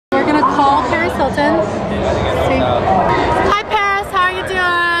Hilton. See? Hi Paris, how are you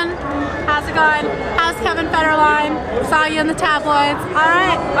doing? How's it going? How's Kevin Federline? Saw you in the tabloids.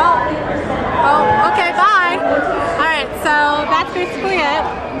 Alright. Oh, okay, bye. Alright, so that's basically it.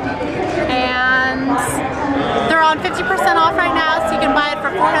 And they're on 50% off right now, so you can buy it for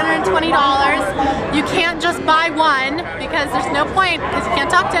 $420. You can't just buy one because there's no point, because you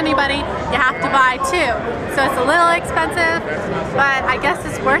can't talk to anybody. You have to buy two. So it's a little expensive, but I guess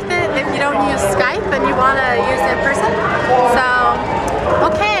it's worth it if you don't use Skype and you want to use it in person. So